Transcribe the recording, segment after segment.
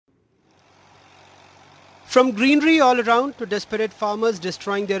From greenery all around to desperate farmers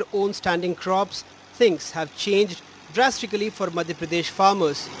destroying their own standing crops, things have changed drastically for Madhya Pradesh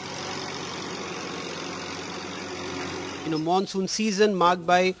farmers. In a monsoon season marked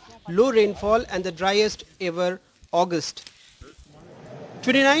by low rainfall and the driest ever August.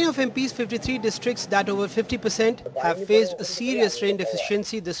 29 of MP's 53 districts, that over 50%, have faced a serious rain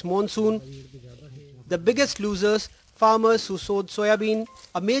deficiency this monsoon. The biggest losers, farmers who sowed soybean,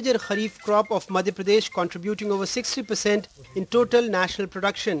 a major Kharif crop of Madhya Pradesh, contributing over 60% in total national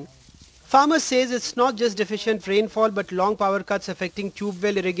production. Farmers says it's not just deficient rainfall but long power cuts affecting tube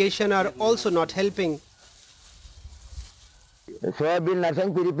well irrigation are also not helping. Soybean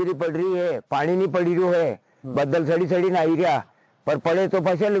नरसंग पीरी पड़ रही है, पानी नहीं पड़ी रो है, बदल सड़ी ना आई रहा, पर पड़े तो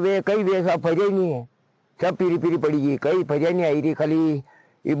फसल वे कई वे सब फजे नहीं है, सब पीरी पड़ी है, कई फजे नहीं आई रही, खाली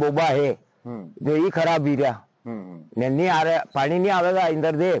ये बोबा है, जो ये खराब भी रहा, नहीं आ रहा, पानी नहीं आवेगा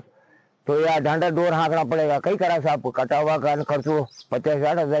इंदर देव, तो यार ढांडा डोर हाँकना पड़ेगा, कई करा साहब कटा हुआ का खर्चो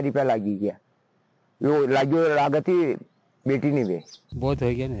 50-60 हजार रुपया लगी गया, यो लागियो लागती बेटी नहीं वे। बहुत हो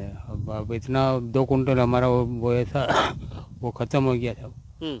गया ना, अब इतना 2 कुंटल हमारा वो ऐसा वो खत्म हो गया था।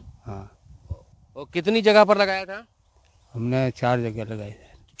 हाँ। और कितनी जगह पर लगाया था? हमने 4 जगह लगाए थे।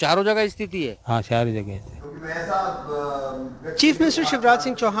 चारों जगह स्थिति है? हाँ, 4 जगह थे। Chief Minister Shivraj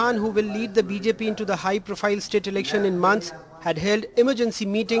Singh Chauhan, who will lead the BJP into the high-profile state election in months, had held emergency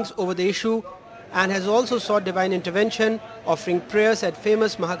meetings over the issue and has also sought divine intervention, offering prayers at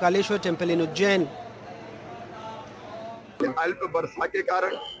famous Mahakaleshwar temple in Ujjain. अल्प वर्षा के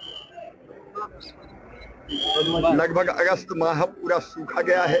कारण लगभग अगस्त माह पूरा सूखा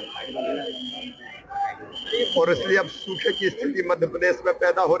गया है और इसलिए अब सूखे की स्थिति मध्य प्रदेश में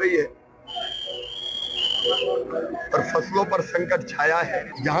पैदा हो रही है और फसलों पर संकट छाया है।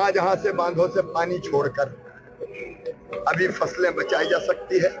 जहां से बांधों से पानी छोड़कर अभी फसलें बचाई जा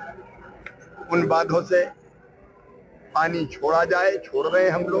सकती है, उन बांधों से पानी छोड़ा जाए, छोड़ रहे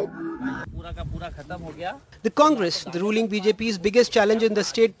हैं हम लोग। पूरा का पूरा खत्म हो गया। The Congress, the ruling BJP's biggest challenge in the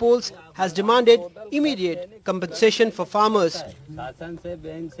state polls, has demanded immediate compensation for farmers. शासन से,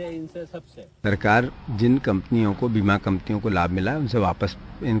 बैंक से, इनसे सबसे सरकार जिन कंपनियों को, बीमा कंपनियों को लाभ मिला है, उनसे वापस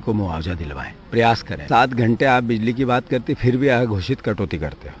इनको मुआवजा दिलवाएं, प्रयास करें। 7 घंटे आप बिजली की बात करते फिर भी अघोषित कटौती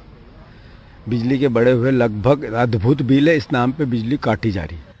करते हो। बिजली के बढ़े हुए लगभग अद्भुत बिल है, इस नाम पे बिजली काटी जा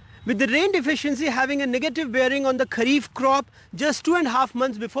रही है। With the rain deficiency having a negative bearing on the Kharif crop just 2.5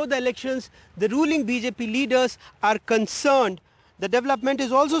 months before the elections, the ruling BJP leaders are concerned. The development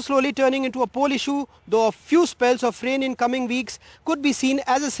is also slowly turning into a poll issue, though a few spells of rain in coming weeks could be seen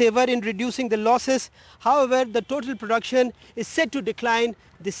as a saver in reducing the losses. However, the total production is set to decline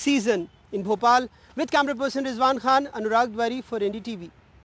this season. In Bhopal, with camera person Rizwan Khan, Anurag Dwari for NDTV.